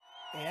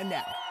And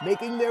now,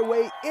 making their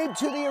way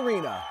into the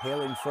arena,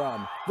 hailing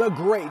from the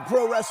great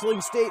pro wrestling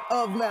state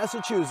of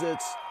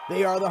Massachusetts,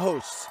 they are the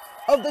hosts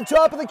of the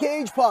Top of the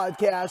Cage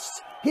podcast.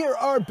 Here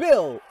are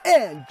Bill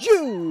and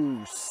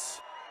Juice.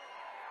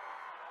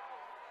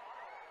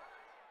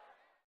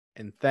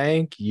 And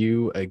thank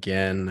you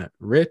again,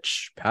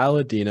 Rich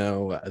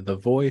Palladino, the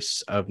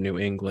voice of New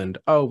England,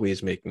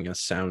 always making us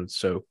sound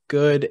so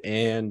good.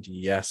 And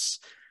yes,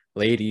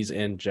 ladies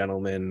and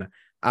gentlemen,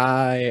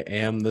 I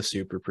am the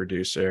super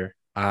producer.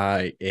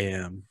 I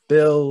am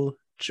Bill,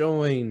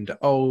 joined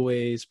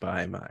always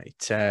by my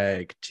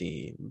tag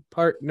team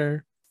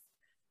partner,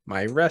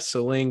 my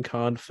wrestling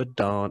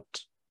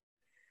confidant.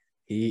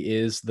 He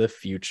is the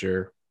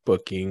future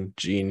booking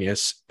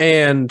genius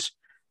and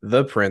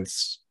the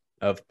prince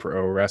of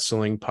pro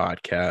wrestling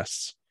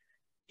podcasts.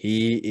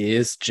 He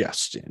is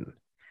Justin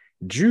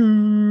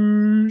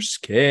Juice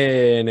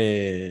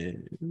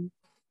Cannon.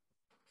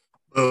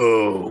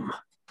 Boom,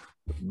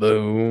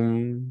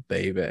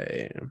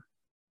 baby.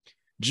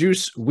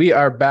 Juice, we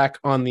are back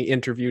on the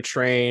interview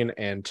train,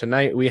 and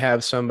tonight we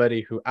have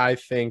somebody who I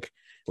think,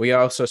 we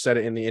also said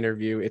it in the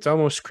interview, it's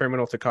almost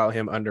criminal to call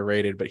him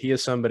underrated, but he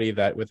is somebody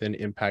that within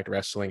Impact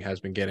Wrestling has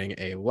been getting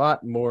a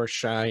lot more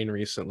shine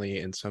recently,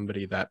 and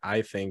somebody that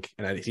I think,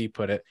 and as he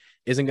put it,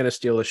 isn't going to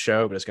steal the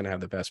show, but is going to have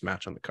the best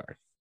match on the card.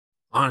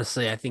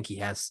 Honestly, I think he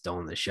has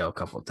stolen the show a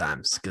couple of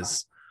times,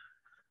 because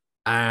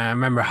I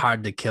remember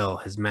Hard to Kill,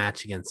 his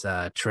match against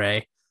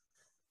Trey.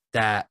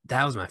 That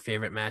was my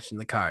favorite match in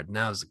the card. And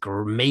that was an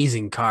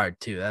amazing card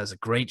too. That was a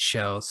great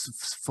show,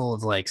 full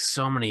of like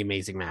so many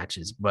amazing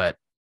matches, but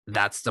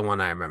that's the one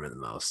I remember the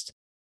most.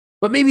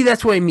 But maybe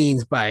that's what he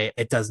means by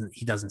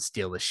he doesn't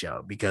steal the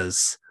show,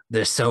 because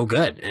they're so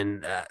good.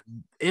 And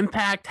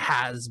Impact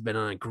has been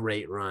on a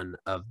great run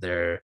of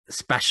their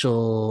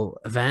special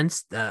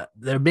events.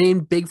 Their main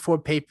big four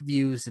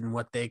pay-per-views and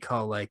what they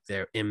call like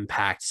their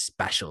Impact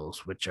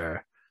specials, which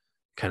are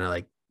kind of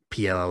like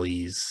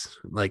PLEs,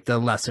 like the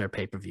lesser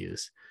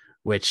pay-per-views,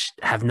 which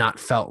have not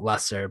felt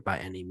lesser by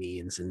any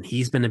means. And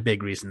he's been a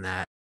big reason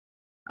that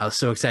I was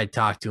so excited to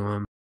talk to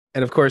him.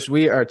 And of course,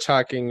 we are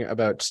talking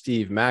about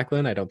Steve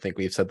Maclin. I don't think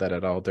we've said that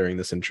at all during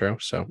this intro,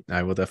 so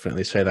I will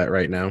definitely say that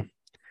right now.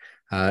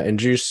 And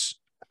Juice,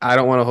 I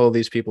don't want to hold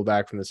these people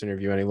back from this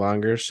interview any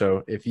longer.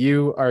 So if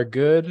you are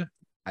good,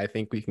 I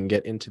think we can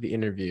get into the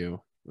interview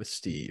with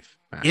Steve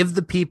Maclin. Give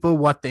the people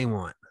what they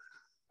want.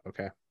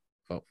 Okay.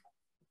 Well,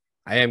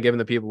 I am giving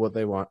the people what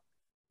they want,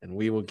 and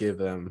we will give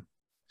them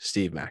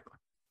Steve Maclin.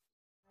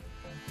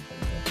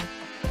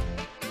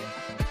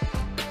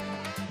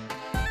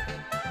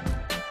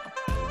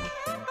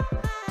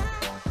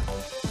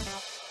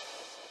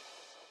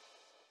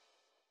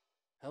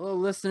 Hello,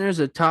 listeners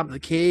at Top of the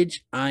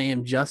Cage. I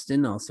am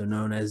Justin, also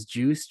known as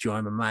Juice,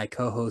 joined by my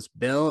co-host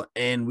Bill,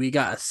 and we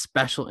got a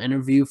special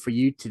interview for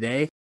you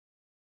today.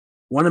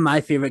 One of my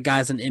favorite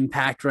guys on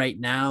Impact right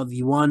now,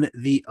 the one,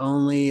 the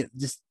only,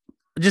 just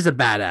a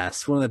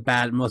badass, one of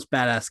the most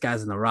badass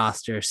guys on the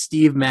roster,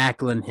 Steve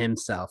Maclin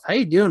himself. How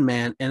you doing,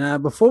 man?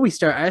 And before we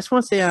start, I just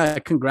want to say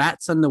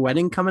congrats on the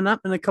wedding coming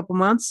up in a couple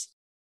months.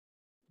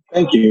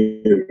 Thank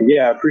you.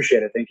 Yeah, I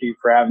appreciate it. Thank you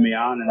for having me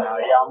on. And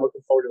yeah, I'm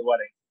looking forward to the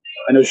wedding.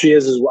 I know she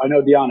is as well. I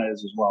know Deanna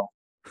is as well.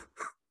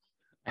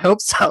 I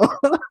hope so.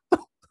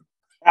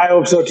 I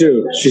hope so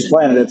too. She's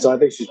planning it, so I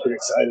think she's pretty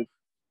excited.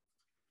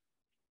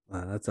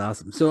 Wow, that's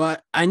awesome. So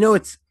I know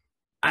it's,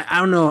 I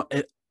don't know,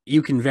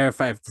 you can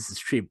verify if this is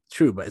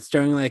true, but it's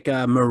during like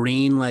a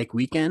Marine like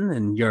weekend,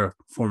 and you're a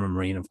former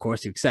Marine, of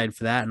course. You're excited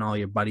for that and all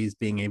your buddies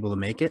being able to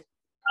make it?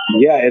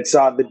 Yeah, it's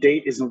the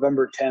date is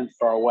November 10th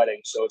for our wedding,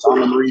 so it's on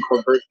the Marine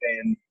Corps birthday,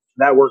 and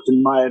that worked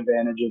in my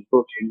advantage of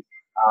booking.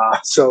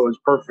 So it was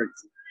perfect,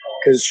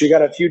 because she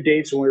got a few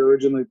dates when we were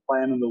originally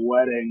planning the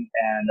wedding,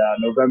 and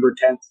November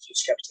 10th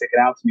just kept sticking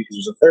out to me because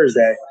it was a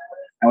Thursday.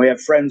 And we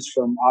have friends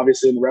from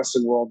obviously in the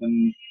wrestling world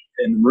and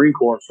in the Marine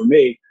Corps for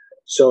me.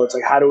 So it's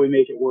like, how do we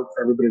make it work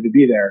for everybody to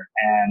be there?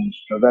 And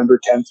November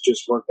 10th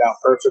just worked out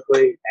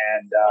perfectly.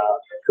 And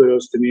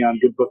kudos to me on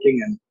good booking,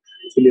 and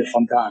it's going to be a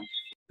fun time.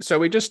 So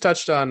we just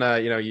touched on,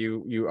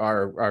 you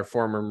are our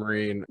former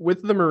Marine.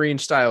 With the Marine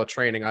style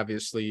training,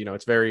 obviously,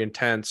 it's very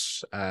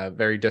intense,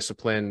 very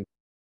disciplined.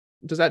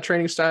 Does that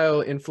training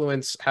style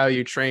influence how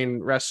you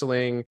train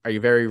wrestling? Are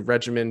you very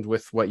regimented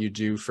with what you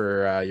do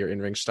for your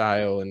in-ring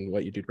style and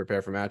what you do to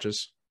prepare for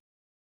matches?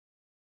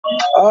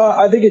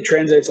 I think it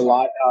translates a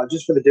lot,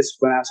 just for the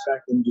discipline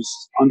aspect and just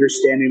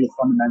understanding the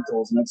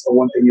fundamentals. And that's the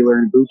one thing you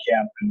learn in boot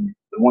camp, and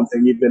the one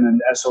thing even in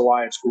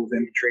SOI at School of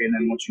Infantry. And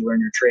then once you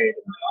learn your trade,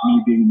 and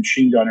me being a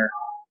machine gunner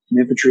in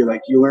infantry,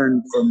 like you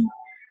learn from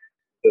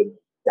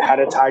how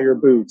to tie your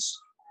boots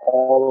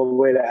all the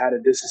way to how to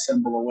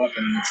disassemble a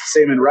weapon. And it's the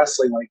same in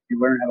wrestling. Like you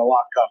learn how to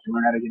lock up, you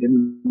learn how to get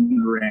in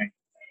the ring,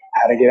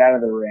 how to get out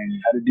of the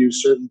ring, how to do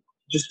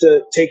just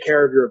to take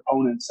care of your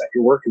opponents that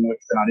you're working with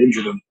to not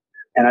injure them.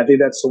 And I think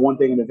that's the one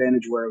thing, an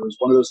advantage, where it was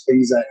one of those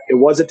things that it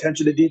was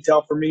attention to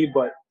detail for me,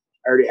 but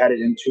I already had it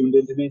tuned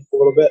into me a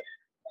little bit.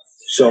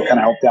 So it kind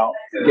of helped out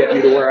get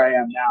me to where I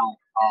am now.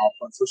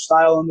 But for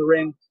style in the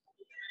ring,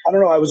 I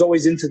don't know. I was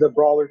always into the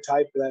brawler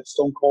type, that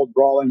Stone Cold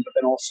brawling, but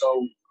then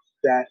also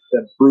that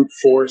the brute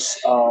force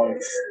of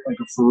like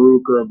a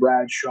Farouk or a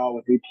Bradshaw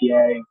with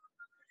APA.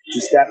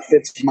 Just that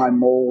fits my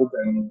mold.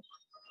 And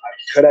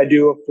could I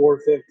do a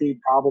 450?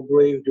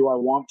 Probably. Do I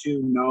want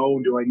to? No.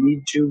 Do I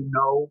need to?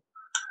 No.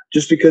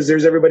 Just because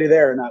there's everybody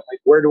there, and like,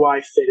 where do I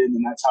fit in?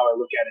 And that's how I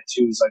look at it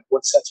too. Is like,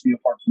 what sets me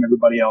apart from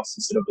everybody else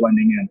instead of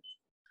blending in.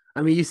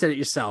 I mean, you said it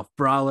yourself,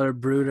 brawler,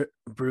 brute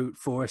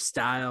force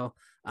style,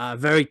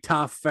 very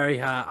tough, very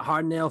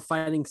hard nail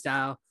fighting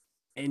style.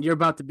 And you're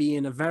about to be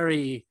in a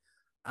very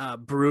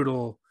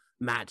brutal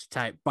match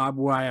type barbed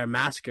wire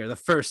massacre, the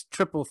first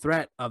triple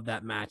threat of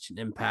that match in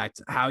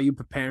Impact. How are you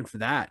preparing for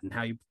that? And how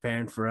are you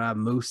preparing for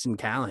Moose and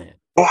Callahan?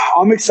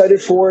 I'm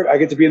excited for it. I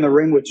get to be in the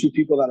ring with two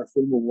people that are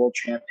former world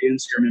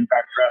champions here in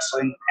Impact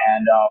Wrestling.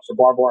 And for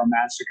Barbed Wire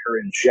Massacre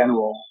in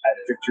general at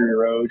Victory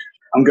Road,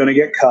 I'm going to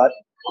get cut.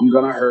 I'm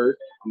going to hurt.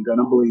 I'm going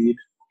to bleed.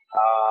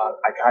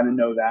 I kind of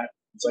know that.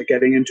 It's like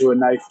getting into a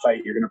knife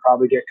fight. You're going to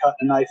probably get cut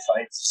in a knife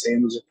fight. It's the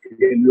same as if you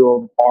get into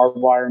a barbed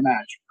wire match.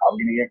 You're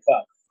probably going to get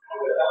cut.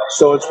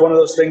 So it's one of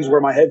those things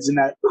where my head's in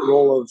that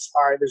role of,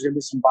 all right, there's going to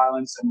be some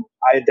violence, and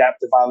I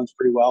adapt to violence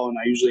pretty well, and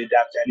I usually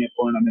adapt to any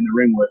opponent I'm in the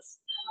ring with.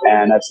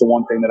 And that's the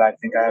one thing that I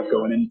think I have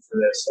going in for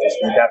this, is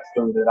the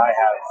adaptability that I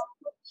have.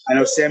 I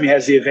know Sammy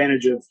has the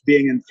advantage of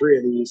being in 3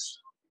 of these,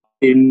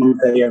 in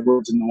the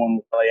Edwards and the one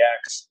with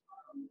LAX.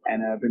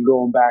 And I've been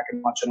going back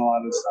and watching a lot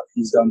of the stuff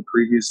he's done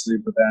previously.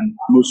 But then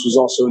Moose was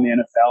also in the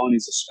NFL, and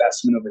he's a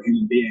specimen of a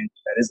human being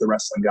that is the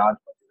wrestling god.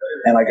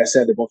 And like I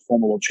said, they're both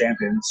former world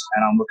champions,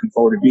 and I'm looking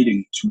forward to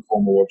beating 2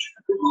 former world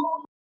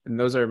champions. And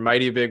those are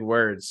mighty big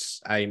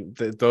words.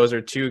 Those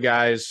are 2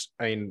 guys.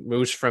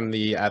 Moose from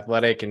the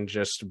athletic and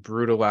just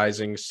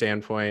brutalizing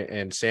standpoint,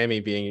 and Sammy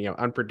being,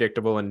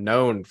 unpredictable and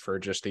known for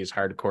just these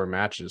hardcore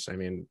matches.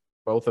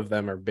 Both of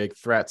them are big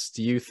threats.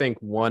 Do you think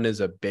one is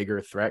a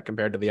bigger threat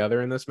compared to the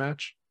other in this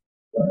match?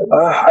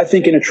 I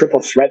think in a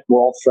triple threat, we're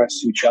all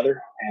threats to each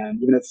other.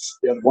 And even if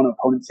one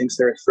opponent thinks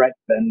they're a threat,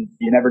 then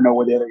you never know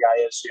where the other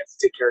guy is. So you have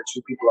to take care of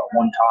 2 people at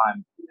one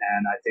time.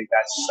 And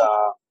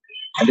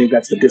I think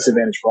that's the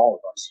disadvantage for all of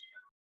us.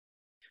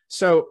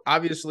 So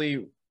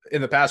obviously,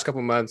 in the past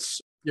couple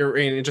months,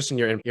 you're just in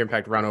your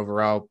Impact run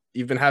overall,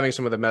 you've been having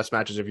some of the best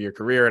matches of your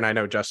career, and I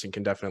know Justin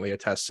can definitely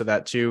attest to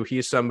that too.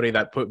 He's somebody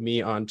that put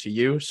me onto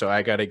you, so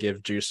I got to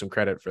give Juice some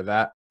credit for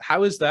that.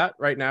 How is that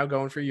right now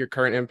going for your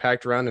current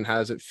Impact run, and how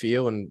does it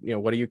feel? And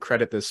what do you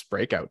credit this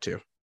breakout to?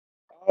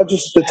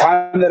 Just the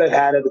time that I've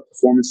had at the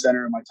Performance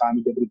Center and my time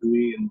at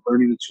WWE and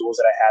learning the tools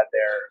that I had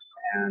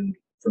there, and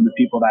from the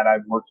people that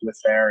I've worked with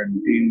there,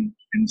 and being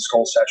in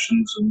Skull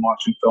Sessions and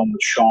watching film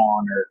with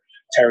Sean or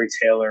Terry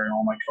Taylor and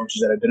all my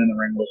coaches that I've been in the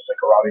ring with,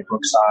 like Robbie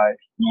Brookside,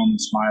 Norman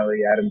Smiley,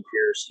 Adam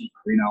Pierce, Steve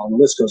Carino, and the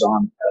list goes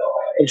on.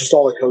 And just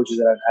all the coaches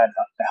that I've had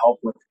to help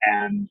with.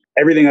 And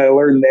everything I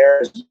learned there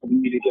has helped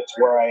me to get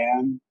to where I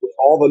am. With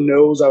all the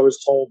no's I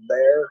was told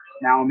there,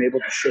 now I'm able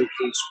to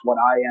showcase what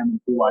I am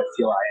and who I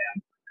feel I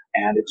am.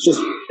 And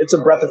it's a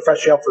breath of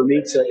fresh air for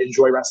me to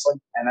enjoy wrestling.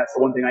 And that's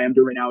the one thing I am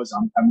doing right now, is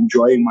I'm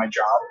enjoying my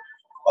job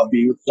of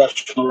being a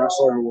professional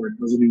wrestler where it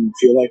doesn't even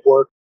feel like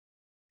work.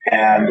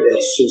 And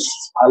it's just,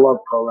 I love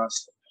pro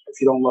wrestling.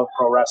 If you don't love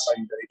pro wrestling,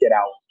 you better get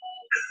out.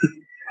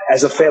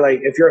 As a fan,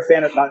 like if you're a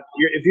fan of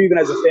if you even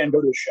as a fan go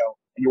to a show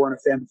and you weren't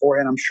a fan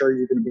beforehand, I'm sure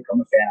you're going to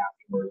become a fan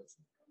afterwards.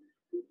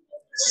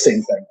 It's the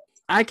same thing.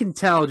 I can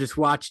tell just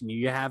watching you,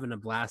 you're having a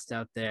blast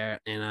out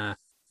there. And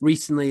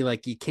recently,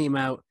 like, you came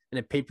out in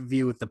a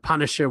pay-per-view with the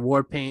Punisher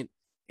war paint,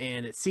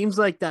 and it seems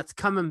like that's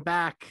coming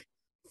back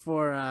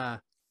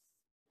for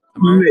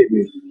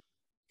maybe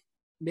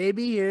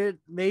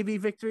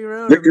Victory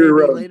Road. Victory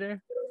Road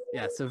later.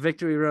 Yeah, so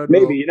Victory Road.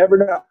 Maybe, you never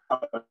know.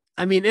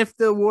 I mean, if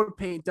the war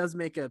paint does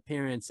make an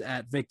appearance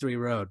at Victory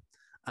Road,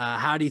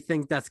 how do you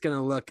think that's going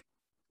to look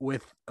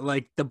with,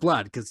 like, the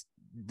blood? Because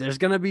there's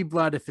going to be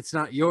blood. If it's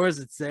not yours,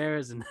 it's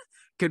theirs, and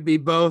could be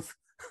both.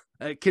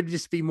 It could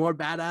just be more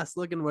badass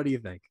looking. What do you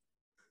think?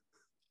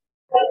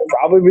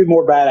 Probably be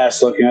more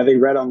badass looking. I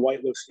think red on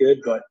white looks good,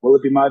 but will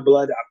it be my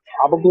blood?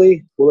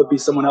 Probably. Will it be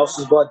someone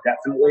else's blood?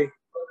 Definitely.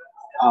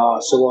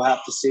 So we'll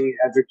have to see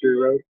at Victory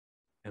Road.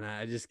 And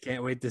I just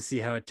can't wait to see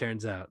how it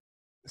turns out.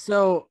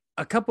 So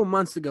a couple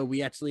months ago,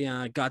 we actually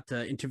got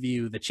to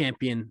interview the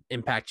champion,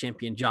 Impact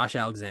champion, Josh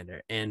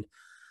Alexander. And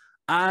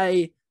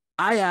I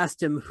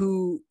asked him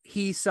who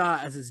he saw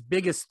as his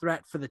biggest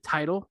threat for the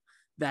title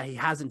that he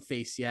hasn't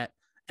faced yet.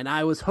 And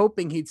I was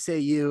hoping he'd say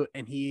you,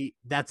 and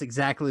that's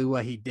exactly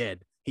what he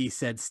did. He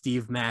said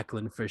Steve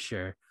Maclin for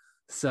sure.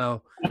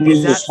 So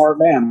he's a smart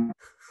man.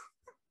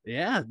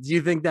 Yeah. Do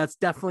you think that's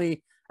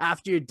definitely,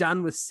 after you're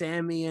done with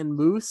Sammy and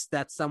Moose,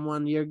 that's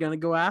someone you're going to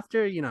go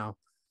after?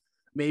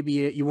 Maybe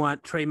you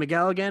want Trey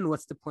Miguel again?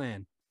 What's the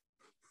plan?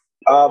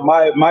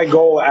 My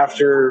goal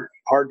after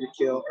after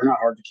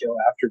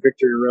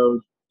Victory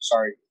Road,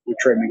 with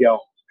Trey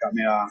Miguel, got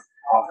me off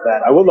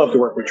that. I would love to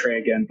work with Trey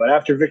again, but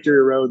after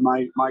Victory Road,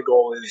 my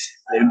goal is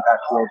the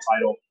Impact World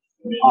title.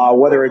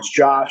 whether it's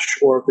Josh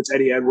or if it's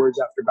Eddie Edwards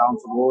after Bound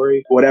for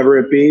Glory, whatever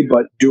it be.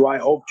 But do I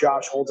hope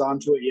Josh holds on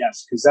to it?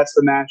 Yes, because that's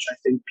the match I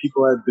think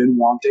people have been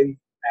wanting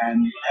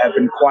and have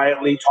been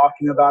quietly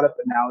talking about it,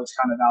 but now it's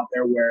kind of out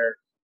there where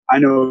I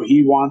know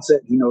he wants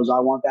it. He knows I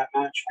want that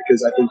match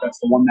because I think that's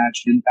the one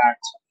match in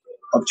Impact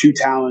of two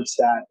talents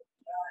that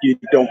you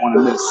don't want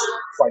to miss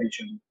fight each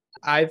other.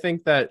 I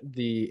think that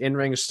the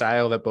in-ring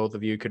style that both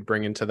of you could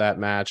bring into that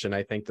match, and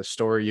I think the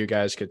story you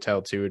guys could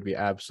tell too, would be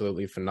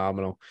absolutely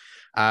phenomenal.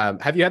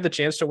 Have you had the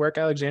chance to work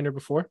Alexander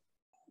before?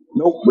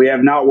 Nope, we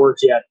have not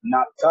worked yet,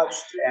 not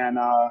touched. And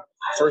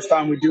first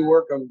time we do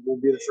work will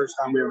be the first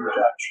time we ever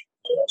touch.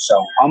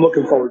 So I'm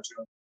looking forward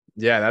to it.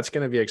 Yeah, that's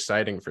going to be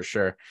exciting for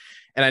sure.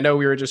 And I know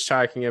we were just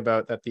talking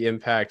about that the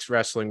Impact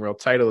Wrestling World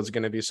title is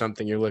going to be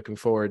something you're looking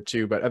forward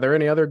to, but are there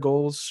any other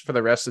goals for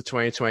the rest of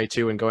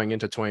 2022 and going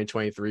into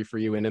 2023 for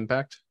you in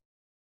Impact?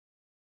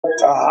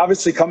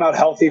 Obviously come out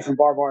healthy from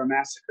Barbed Wire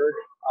Massacre,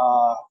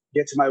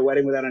 get to my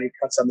wedding without any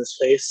cuts on this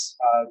face.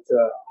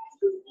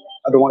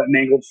 I don't want it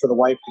mangled for the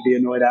wife to be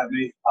annoyed at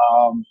me.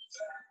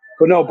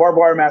 But no, Barbed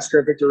Wire Massacre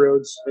at Victor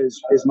Rhodes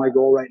is my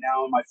goal right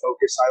now and my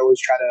focus. I always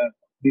try to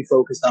be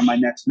focused on my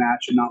next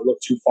match and not look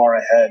too far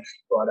ahead.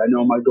 But I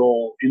know my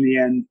goal in the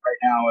end right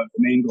now, the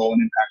main goal in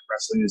Impact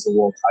Wrestling is the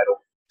world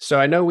title. So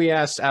I know we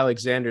asked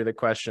Alexander the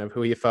question of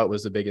who he felt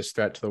was the biggest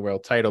threat to the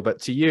world title, but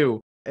to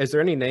you, is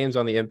there any names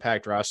on the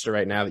Impact roster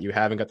right now that you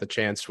haven't got the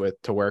chance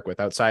to work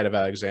with outside of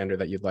Alexander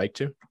that you'd like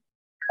to?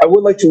 I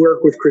would like to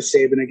work with Chris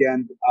Sabin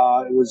again.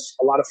 It was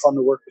a lot of fun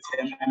to work with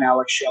him and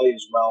Alex Shelley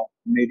as well.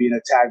 Maybe in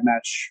a tag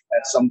match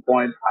at some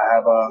point. I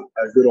have a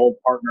good old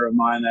partner of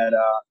mine that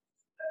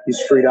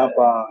he's freed up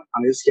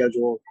on his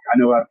schedule. I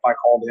know if I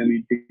called him,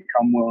 he'd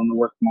become willing to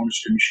work Motor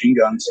City Machine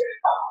Guns.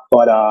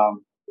 But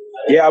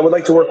yeah, I would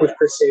like to work with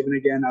Chris Sabin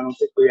again. I don't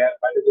think we have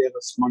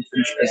some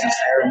unfinished business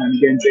there. And then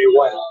again, Jay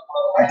White.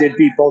 I did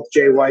beat both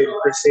Jay White and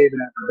Chris Sabin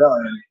at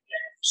Rebellion.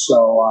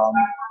 So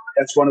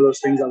that's one of those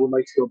things I would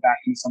like to go back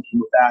into something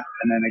with that.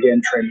 And then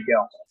again, Trey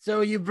Miguel.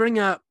 So you bring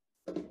up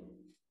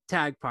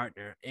tag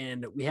partner,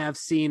 and we have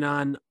seen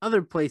on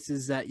other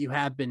places that you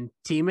have been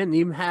teaming.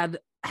 You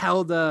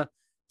held a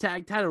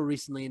tag title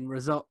recently in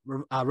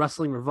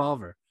Wrestling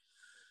Revolver.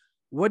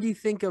 What do you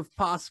think of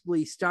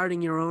possibly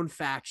starting your own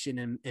faction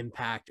in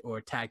Impact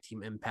or Tag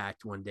Team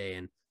Impact one day?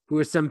 And who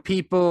are some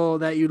people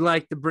that you'd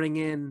like to bring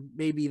in,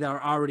 maybe that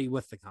are already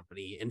with the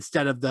company,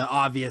 instead of the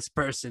obvious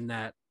person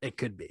that it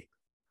could be?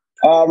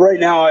 Right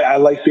now, I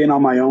like being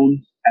on my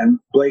own. And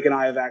Blake and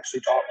I have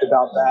actually talked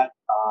about that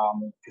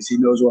because he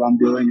knows what I'm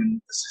doing and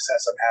the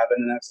success I'm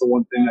having. And that's the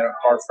one thing that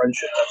our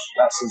friendship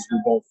that's is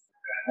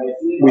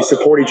we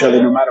support each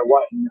other no matter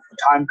what. And if the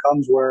time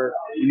comes where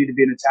we need to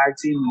be in a tag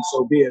team, then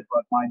so be it.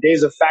 But my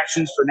days of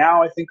factions for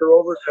now, I think, are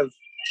over because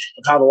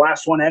of how the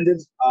last one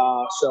ended.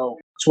 So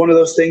it's one of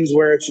those things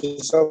where it's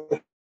just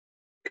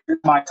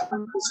my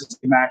time. This is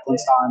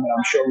Macklin's time, and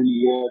I'm showing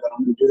the world that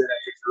I'm going to do that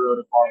at Victor Road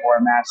at Barbed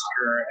Wire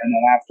Massacre. And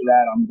then after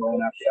that, I'm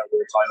going after that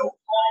world title,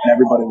 and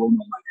everybody will know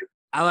like it.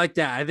 I like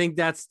that. I think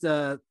that's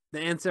the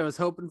answer I was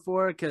hoping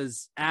for,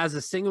 because as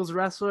a singles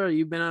wrestler,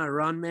 you've been on a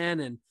run,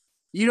 man, and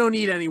you don't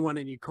need anyone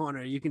in your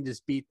corner. You can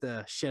just beat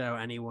the shit out of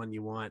anyone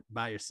you want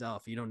by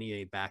yourself. You don't need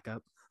any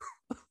backup.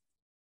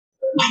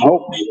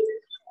 Nope.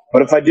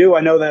 But if I do, I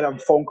know that I'm a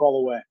phone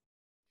call away.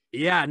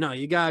 Yeah, no,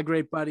 you got a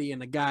great buddy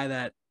and a guy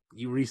that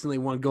you recently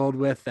won gold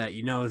with that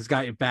you know has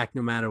got your back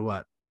no matter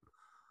what.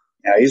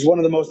 Yeah, he's one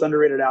of the most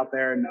underrated out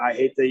there, and I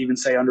hate to even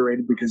say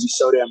underrated because he's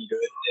so damn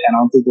good. And I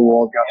don't think the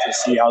world got to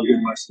see how good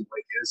Wesley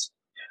Blake is.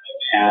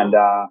 And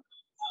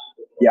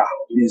yeah,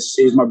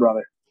 he's my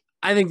brother.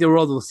 I think the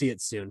world will see it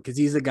soon because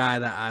he's a guy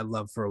that I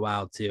loved for a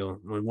while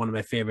too. One of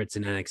my favorites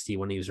in NXT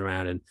when he was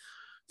around. And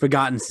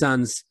Forgotten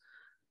Sons,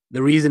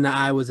 the reason that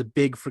I was a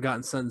big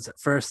Forgotten Sons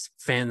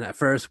fan at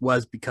first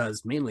was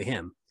because mainly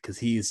him, because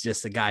he's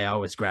just a guy I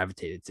always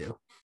gravitated to.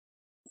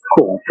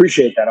 Cool.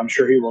 Appreciate that. I'm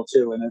sure he will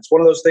too. And it's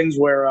one of those things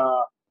where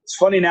it's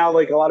funny now,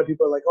 like a lot of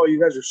people are like, oh, you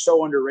guys are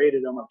so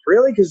underrated. I'm like,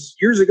 really? Because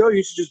years ago you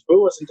used to just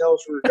boo us and tell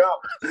us we were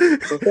dumb.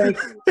 So thank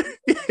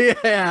you.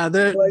 Yeah.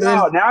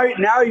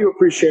 Now you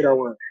appreciate our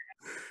work.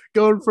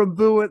 Going from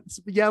booing,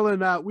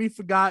 yelling out, we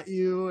forgot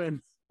you,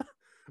 and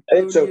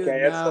it's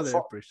okay.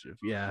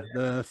 Yeah,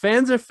 the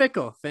fans are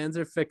fickle.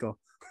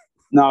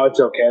 No,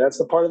 it's okay. That's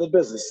the part of the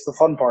business. It's the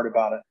fun part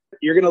about it.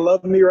 You're gonna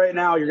love me right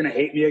now. You're gonna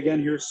hate me again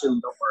here soon.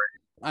 Don't worry.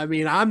 I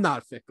mean, I'm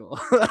not fickle.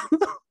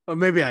 Or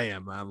maybe I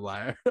am. I'm a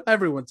liar.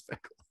 Everyone's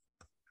fickle.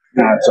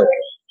 No, it's okay.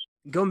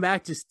 Going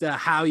back to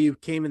how you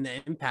came in the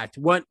Impact,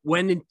 what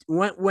went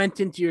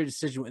into your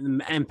decision with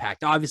the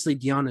Impact? Obviously,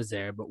 Deonna's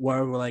there, but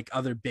what were like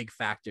other big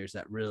factors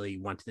that really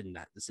went in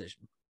that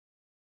decision?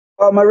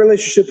 My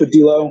relationship with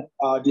D'Lo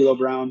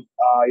Brown.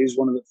 He's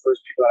one of the first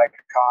people that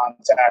I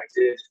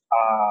contacted.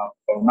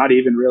 Well, not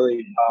even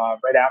really.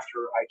 Right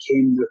after I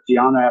came with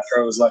Deonna, after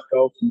I was let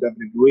go from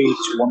WWE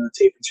to one of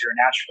the tapings here in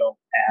Nashville,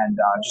 and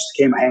just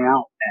came to hang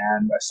out.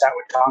 And I sat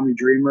with Tommy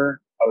Dreamer.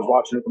 I was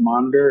watching at the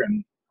monitor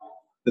and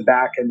the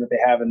back end that they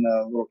have in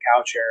the little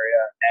couch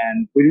area.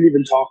 And we didn't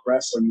even talk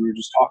wrestling. We were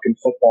just talking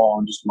football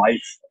and just life.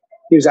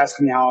 he was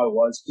asking me how I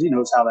was because he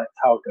knows how it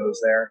goes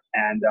there.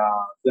 And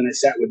then I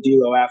sat with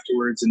D'Lo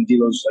afterwards, and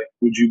D'Lo's like,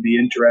 "Would you be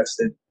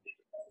interested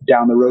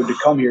down the road to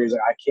come here?" He's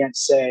like, "I can't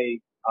say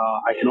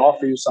I can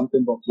offer you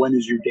something, but when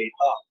is your date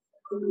up?"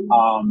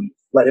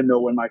 Let him know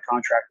when my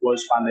contract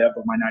was finally up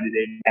with my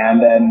 90-day,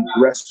 and then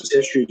the rest was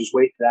history. Just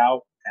wait it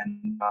out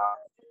and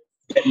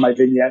getting my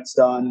vignettes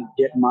done,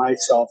 getting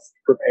myself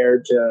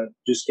prepared to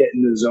just get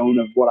in the zone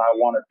of what I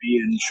want to be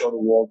and show the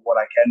world what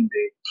I can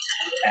be.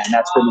 And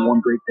that's been the one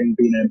great thing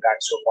being an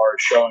Impact so far,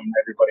 is showing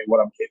everybody what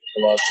I'm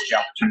capable of with the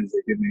opportunities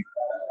they give me,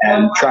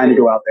 and trying to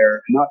go out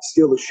there and not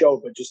steal the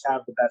show, but just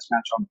have the best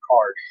match on the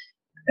card.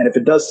 And if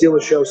it does steal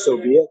the show, so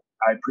be it.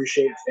 I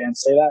appreciate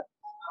fans say that,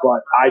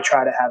 but I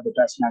try to have the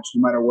best match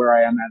no matter where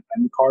I am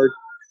at the card,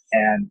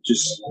 and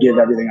just give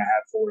everything I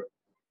have for it.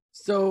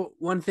 So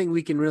one thing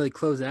we can really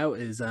close out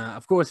is,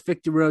 of course,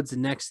 Victory Road's the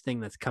next thing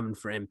that's coming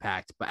for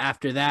Impact. But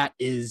after that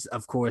is,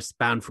 of course,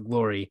 Bound for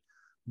Glory,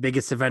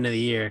 biggest event of the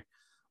year.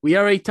 We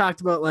already talked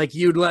about, like,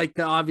 you'd like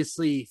to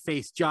obviously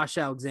face Josh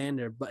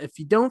Alexander. But if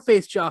you don't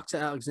face Josh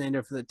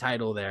Alexander for the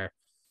title there,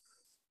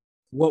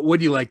 what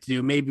would you like to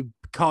do? Maybe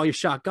call your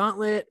shot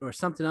gauntlet or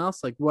something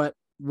else? Like, what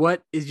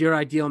is your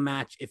ideal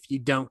match if you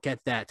don't get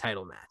that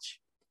title match?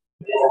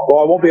 Well,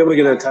 I won't be able to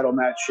get a title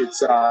match.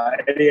 It's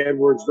Eddie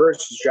Edwards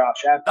versus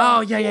Josh Alexander. Oh,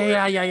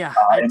 yeah.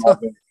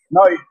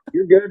 No,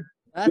 you're good.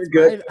 You're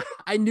good.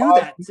 I knew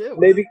that too.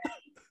 Maybe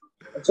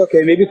it's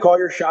okay. Maybe call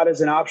your shot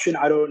as an option.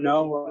 I don't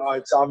know.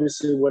 It's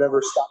obviously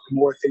whatever Scott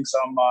Moore thinks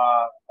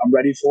I'm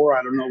ready for.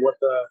 I don't know what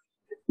the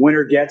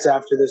winner gets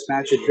after this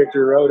match at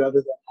Victory Road, other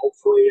than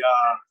hopefully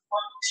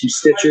some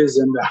stitches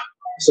and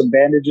some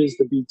bandages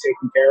to be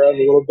taken care of a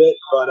little bit.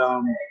 But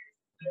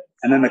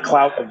and then the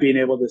clout of being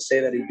able to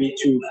say that he beat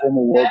 2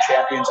 former world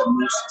champions in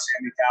Moose and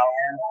Sami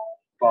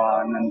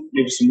Callihan, and then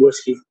maybe some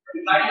whiskey.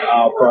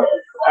 But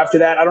after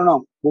that, I don't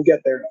know. We'll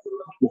get there.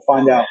 We'll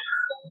find out.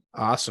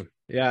 Awesome.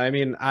 Yeah, I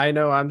mean, I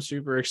know I'm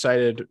super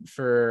excited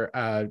for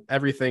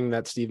everything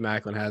that Steve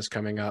Maclin has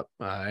coming up.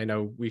 I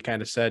know we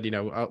kind of said,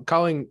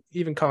 calling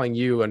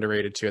you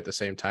underrated too at the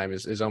same time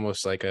is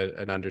almost like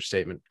an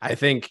understatement. I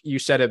think you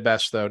said it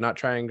best, though. Not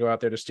try and go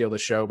out there to steal the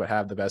show, but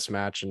have the best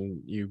match,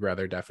 and you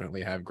rather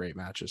definitely have great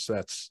matches. So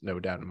that's no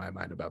doubt in my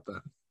mind about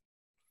that.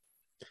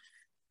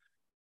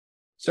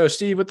 So,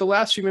 Steve, with the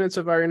last few minutes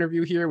of our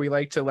interview here, we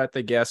like to let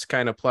the guests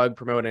kind of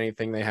promote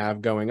anything they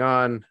have going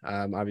on.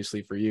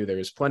 Obviously, for you,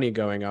 there's plenty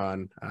going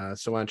on.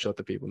 So why don't you let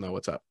the people know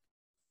what's up?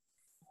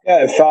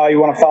 Yeah, if you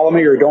want to follow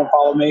me or don't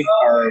follow me,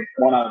 or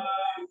want to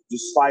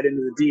just slide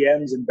into the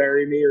DMs and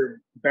bury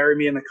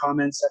me in the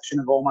comments section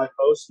of all my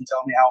posts and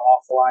tell me how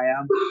awful I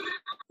am,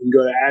 you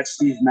can go to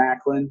 @Steve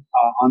Maclin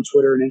on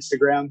Twitter and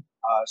Instagram.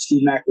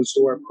 Steve Maclin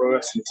Store at Pro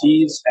Wrestling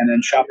Tees, and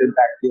then shop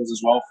Impact Deals as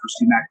well for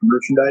Steve Maclin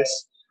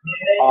merchandise.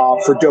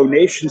 For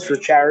donations for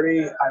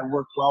charity, I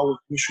work well with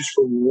Wishes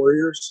for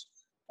Warriors,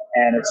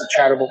 and it's a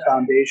charitable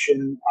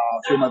foundation.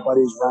 A few of my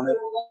buddies run it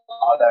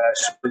that I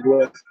served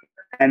with,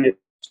 and it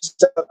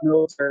sets up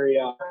military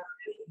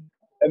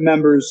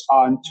members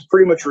on to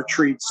pretty much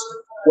retreats,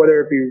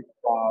 whether it be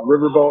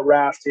riverboat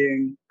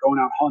rafting,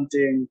 going out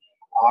hunting,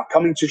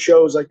 coming to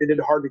shows like they did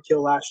Hard to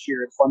Kill last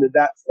year. It funded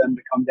that for them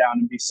to come down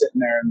and be sitting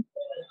there, and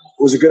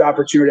it was a good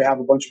opportunity to have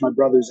a bunch of my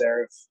brothers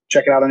there.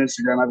 Check it out on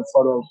Instagram. I have a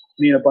photo of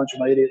me and a bunch of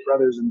my idiot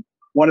brothers, and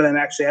one of them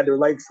actually had their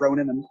leg thrown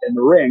in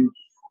the ring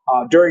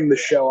during the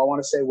show. I want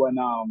to say when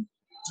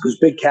it was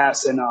Big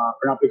Cass and or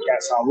not Big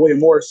Cass, William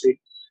Morrissey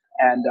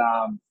and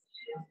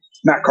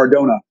Matt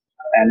Cardona,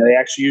 and they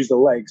actually used the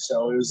leg.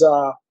 So it was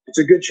it's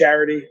a good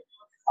charity.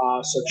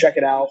 So check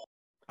it out.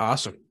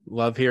 Awesome.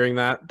 Love hearing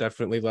that.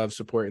 Definitely love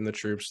supporting the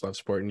troops. Love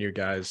supporting you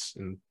guys,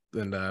 and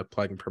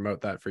plug and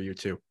promote that for you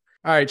too.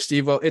 All right,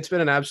 Steve. Well, it's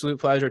been an absolute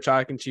pleasure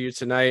talking to you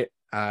tonight.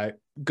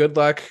 Good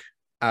luck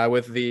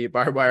with the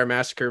Barbed Wire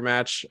Massacre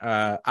match.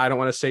 I don't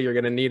want to say you're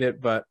going to need it,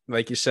 but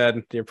like you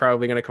said, you're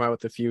probably going to come out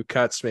with a few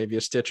cuts, maybe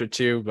a stitch or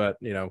two. But,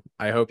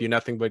 I hope you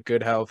nothing but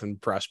good health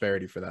and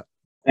prosperity for that.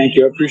 Thank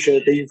you. I appreciate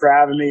it. Thank you for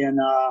having me. And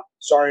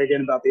sorry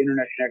again about the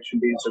internet connection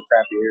being so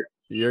crappy here.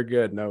 You're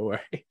good. No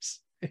worries.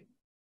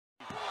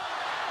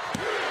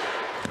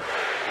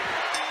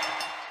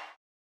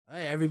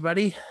 Hi,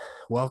 everybody.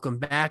 Welcome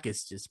back.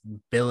 It's just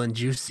Bill and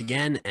Juice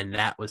again, and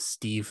that was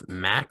Steve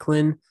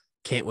Maclin.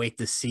 Can't wait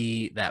to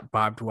see that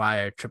barbed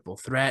wire triple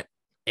threat.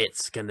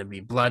 It's going to be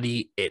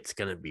bloody. It's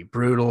going to be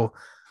brutal.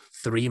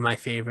 3 of my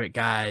favorite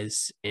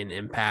guys in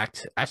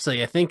Impact.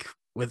 Actually, I think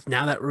with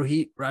now that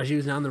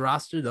Raju's on the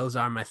roster, those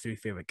are my 3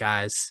 favorite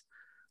guys.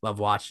 Love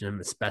watching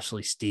them,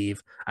 especially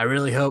Steve. I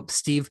really hope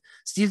Steve's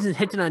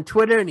hinting on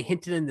Twitter, and he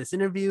hinted in this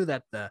interview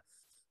that the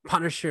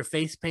Punisher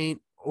face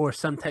paint or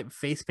some type of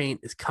face paint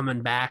is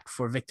coming back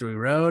for Victory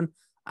Road.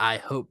 I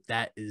hope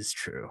that is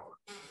true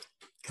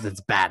because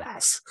it's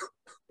badass.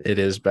 It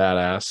is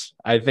badass.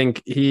 I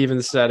think he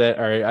even said it,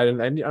 or I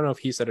don't know if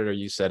he said it or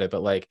you said it,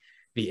 but like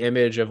the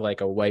image of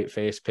like a white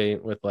face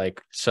paint with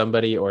like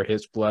somebody or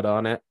his blood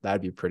on it,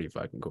 that'd be pretty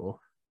fucking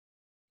cool.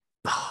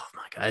 Oh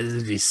my God, this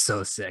would be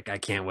so sick. I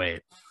can't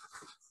wait.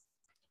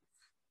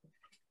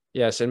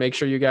 Yes, and make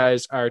sure you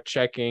guys are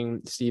checking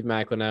Steve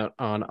Macklin out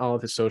on all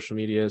of his social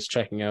medias,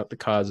 checking out the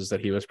causes that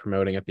he was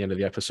promoting at the end of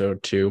the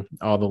episode too.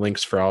 All the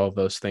links for all of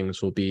those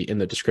things will be in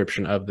the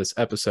description of this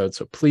episode,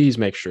 so please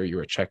make sure you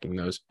are checking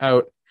those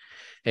out.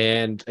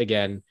 And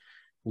again,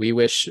 we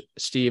wish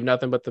Steve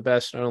nothing but the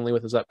best, not only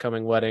with his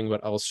upcoming wedding,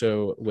 but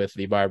also with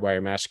the Barbed Wire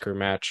Massacre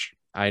match.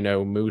 I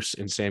know Moose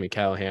and Sami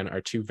Callihan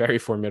are two very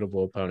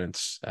formidable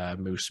opponents,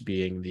 Moose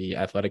being the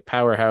athletic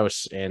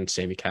powerhouse and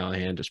Sami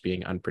Callihan just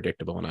being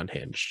unpredictable and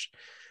unhinged.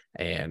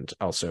 And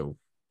also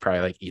probably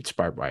like eats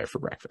barbed wire for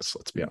breakfast,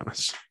 let's be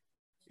honest.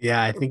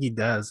 Yeah, I think he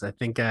does. I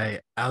think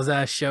I was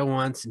at a show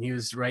once and he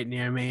was right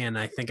near me, and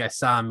I think I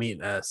saw him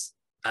eat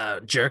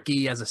a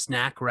jerky as a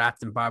snack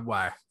wrapped in barbed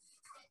wire.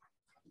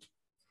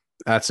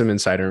 That's some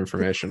insider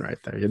information right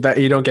there.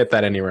 You don't get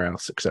that anywhere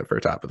else except for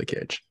Top of the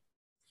Cage.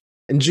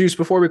 And Juice,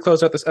 before we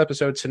close out this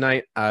episode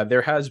tonight,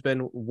 there has been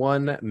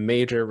one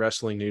major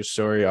wrestling news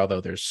story,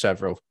 although there's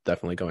several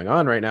definitely going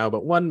on right now,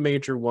 but one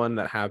major one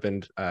that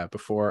happened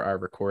before our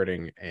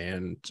recording.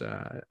 And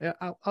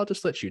I'll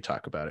just let you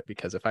talk about it,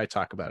 because if I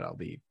talk about it, I'll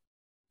be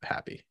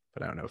happy,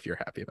 but I don't know if you're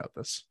happy about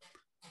this.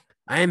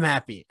 I am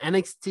happy.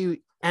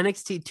 NXT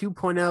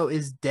 2.0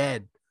 is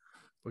dead.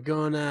 We're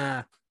going,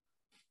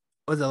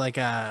 was it like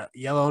a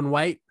yellow and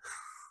white?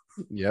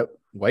 Yep.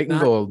 White and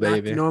gold,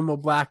 baby. Not normal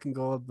black and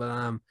gold,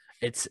 but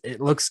it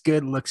looks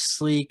good, looks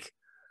sleek,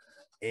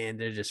 and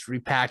they're just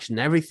repackaging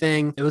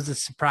everything. It was a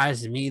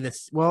surprise to me. It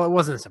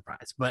wasn't a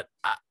surprise, but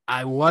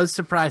I was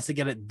surprised to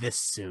get it this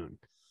soon,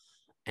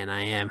 and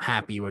I am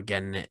happy we're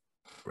getting it.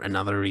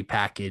 Another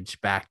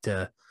repackage back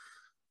to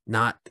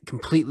not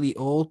completely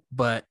old,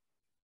 but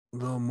a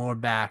little more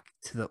back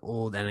to the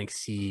old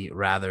NXT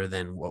rather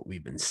than what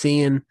we've been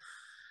seeing.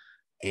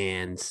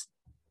 And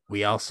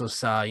we also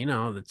saw,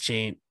 the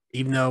chain.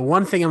 Even though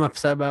one thing I'm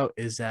upset about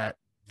is that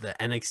the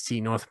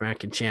NXT North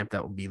American champ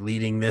that will be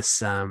leading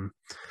this,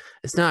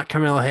 it's not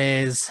Carmelo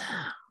Hayes,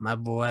 my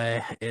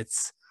boy.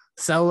 It's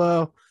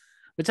Solo,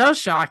 which I was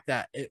shocked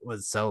that it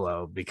was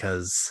Solo,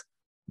 because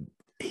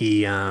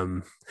he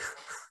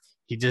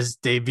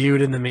just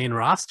debuted in the main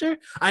roster.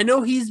 I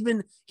know he's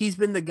been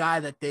the guy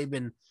that they've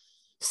been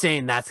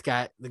saying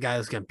the guy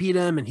who's gonna beat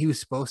him, and he was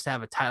supposed to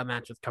have a title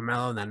match with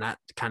Carmelo, and then that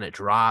kind of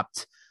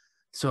dropped.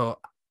 So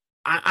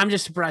I'm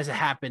just surprised it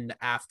happened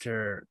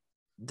after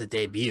the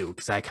debut,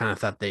 because I kind of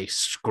thought they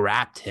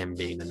scrapped him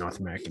being the North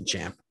American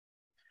champ.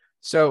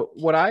 So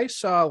what I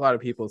saw a lot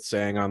of people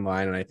saying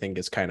online, and I think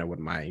is kind of what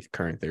my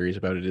current theories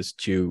about it is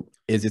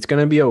it's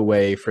going to be a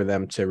way for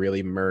them to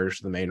really merge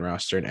the main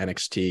roster and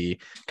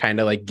NXT, kind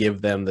of like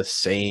give them the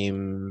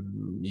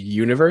same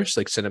universe,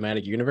 like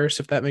cinematic universe,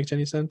 if that makes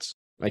any sense.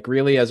 Like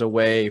really as a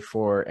way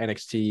for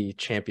NXT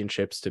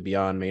championships to be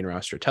on main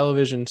roster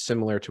television,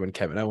 similar to when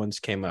Kevin Owens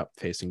came up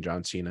facing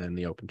John Cena in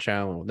the Open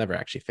Challenge. Well, never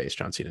actually faced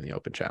John Cena in the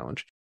Open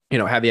Challenge.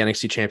 Had the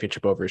NXT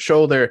championship over his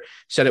shoulder,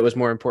 said it was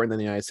more important than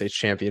the United States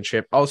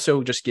championship.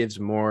 Also just gives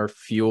more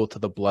fuel to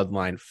the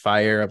Bloodline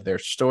fire of their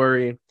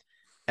story.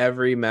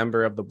 Every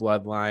member of the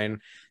Bloodline,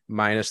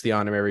 minus the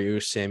honorary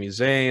Uce, Sami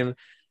Zayn,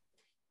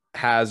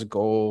 has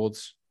gold.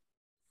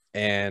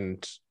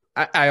 And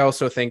I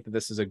also think that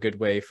this is a good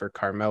way for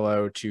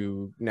Carmelo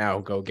to now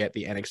go get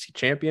the NXT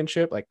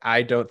championship. Like,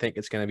 I don't think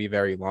it's going to be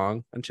very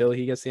long until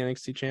he gets the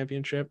NXT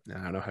championship.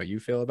 I don't know how you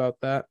feel about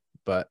that,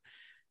 but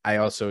I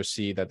also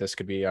see that this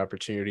could be an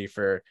opportunity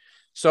for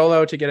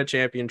Solo to get a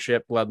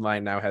championship.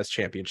 Bloodline now has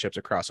championships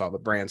across all the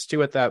brands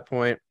too at that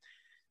point.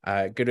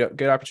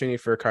 Good opportunity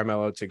for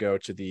Carmelo to go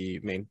to the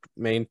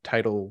main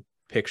title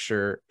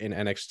picture in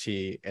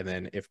NXT. And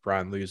then if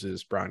Braun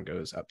loses, Braun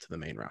goes up to the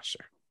main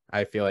roster.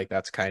 I feel like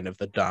that's kind of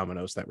the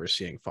dominoes that we're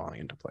seeing falling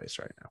into place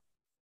right now.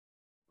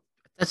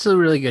 That's a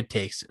really good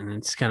take, and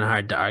it's kind of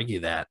hard to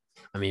argue that.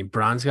 I mean,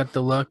 Braun's got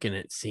the look, and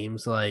it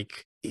seems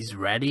like he's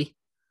ready,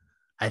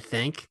 I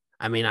think.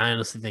 I mean, I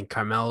honestly think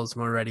Carmelo's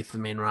more ready for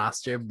the main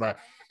roster, but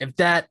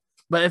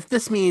if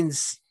this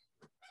means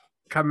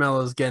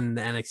Carmelo's getting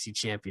the NXT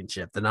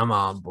championship, then I'm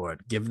all on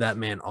board. Give that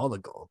man all the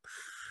gold.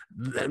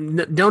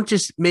 Don't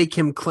just make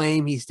him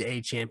claim he's the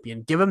A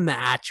champion. Give him the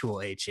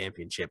actual A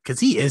championship,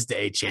 because he is the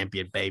A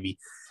champion, baby.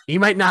 He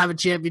might not have a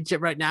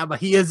championship right now, but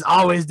he is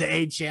always the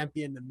A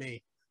champion to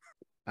me.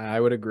 I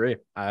would agree.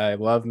 I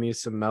love me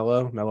some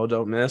Melo. Melo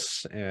don't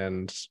miss.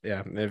 And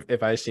yeah,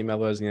 if I see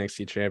Melo as the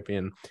NXT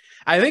champion,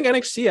 I think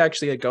NXT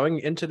actually going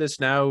into this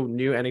now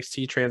new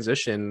NXT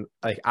transition,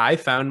 like I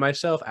found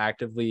myself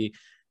actively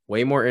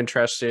way more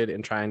interested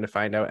in trying to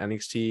find out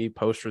NXT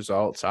post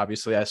results.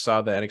 Obviously, I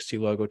saw the NXT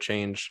logo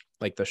change,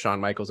 like the Shawn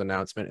Michaels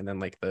announcement, and then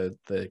like the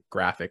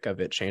graphic of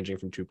it changing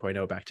from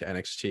 2.0 back to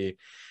NXT.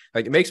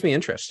 Like, it makes me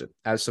interested.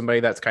 As somebody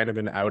that's kind of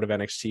been out of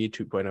NXT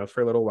 2.0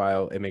 for a little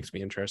while, it makes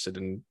me interested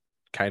in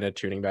kind of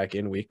tuning back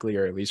in weekly,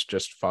 or at least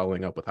just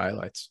following up with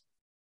highlights.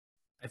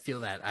 I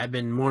feel that I've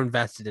been more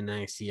invested in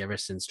NXT ever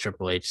since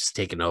Triple H has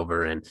taken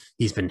over, and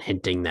he's been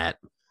hinting that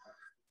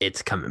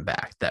it's coming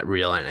back, that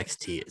real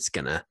NXT is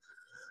going to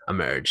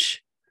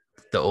emerge.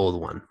 The old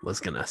one was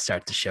going to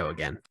start to show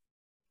again.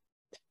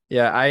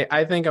 Yeah,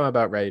 I think I'm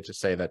about ready to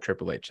say that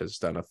Triple H has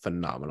done a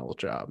phenomenal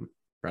job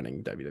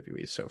running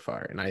WWE so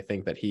far. And I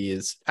think that he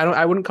is,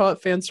 I wouldn't call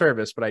it fan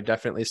service, but I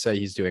definitely say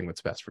he's doing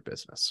what's best for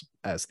business,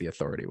 as the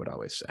authority would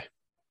always say.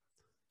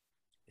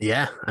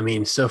 Yeah, I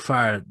mean, so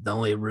far the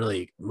only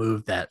really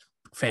move that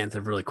fans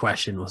have really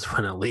questioned was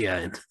when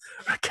Aaliyah and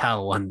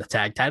Raquel won the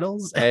tag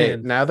titles. Hey,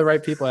 And now the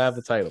right people have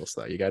the titles,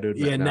 though. You got to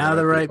admit. yeah, now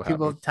the right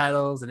people have have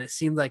titles, and it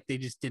seemed like they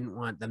just didn't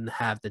want them to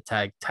have the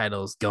tag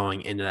titles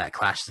going into that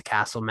Clash of the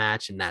Castle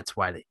match, and that's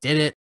why they did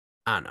it.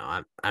 I don't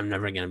know. I'm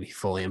never gonna be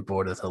fully on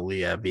board with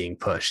Aaliyah being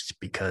pushed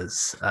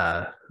because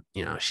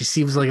she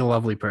seems like a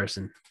lovely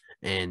person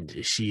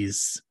and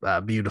she's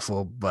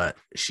beautiful, but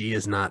she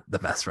is not the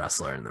best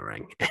wrestler in the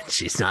ring, and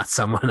she's not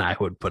someone I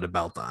would put a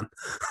belt on.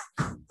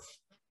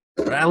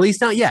 Or at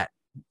least not yet.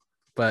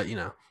 But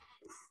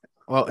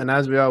Well, and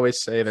as we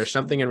always say, there's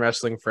something in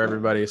wrestling for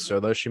everybody. So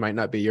though she might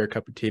not be your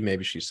cup of tea,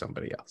 maybe she's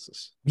somebody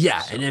else's.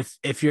 Yeah, so. And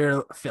if you're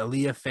a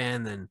Aaliyah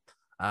fan, then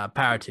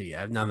power to you.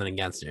 I have nothing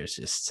against her. It's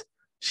just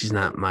she's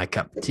not my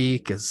cup of tea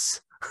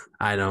because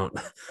I don't,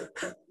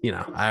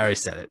 I already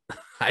said it.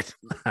 I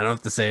don't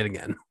have to say it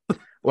again.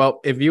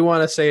 Well, if you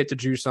want to say it to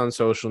Juice on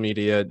social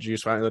media,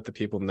 Juice, why don't you let the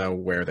people know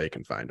where they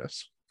can find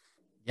us?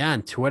 Yeah,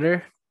 on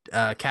Twitter,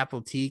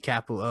 capital T,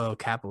 capital O,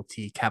 capital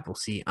T, capital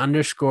C,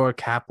 _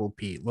 capital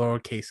P,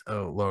 lowercase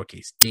o,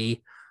 lowercase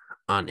d.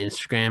 On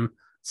Instagram,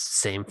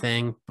 same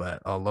thing,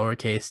 but all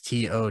lowercase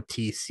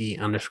TOTC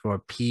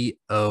 _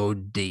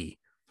 POD.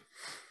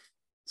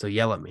 So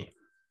yell at me.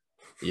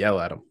 Yell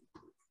at them.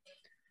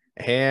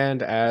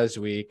 And as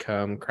we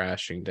come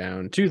crashing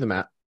down to the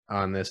mat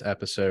on this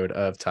episode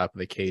of Top of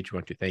the Cage, we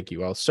want to thank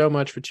you all so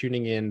much for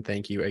tuning in.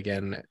 Thank you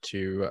again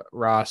to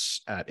Ross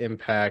at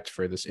Impact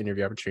for this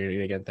interview opportunity.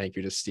 And again, thank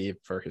you to Steve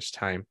for his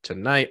time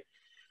tonight.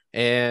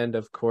 And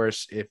of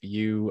course, if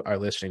you are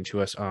listening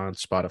to us on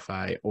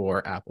Spotify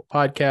or Apple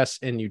Podcasts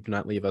and you do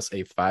not leave us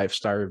a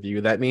 5-star review,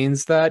 that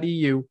means that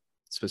you,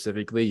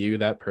 specifically you,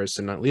 that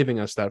person not leaving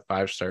us that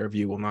 5-star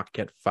review, will not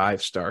get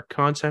 5-star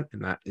content.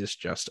 And that is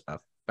just a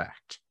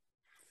fact.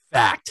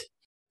 Fact.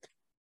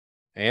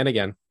 And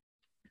again,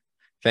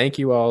 thank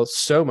you all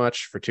so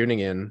much for tuning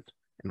in,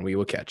 and we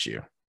will catch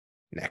you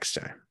next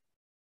time.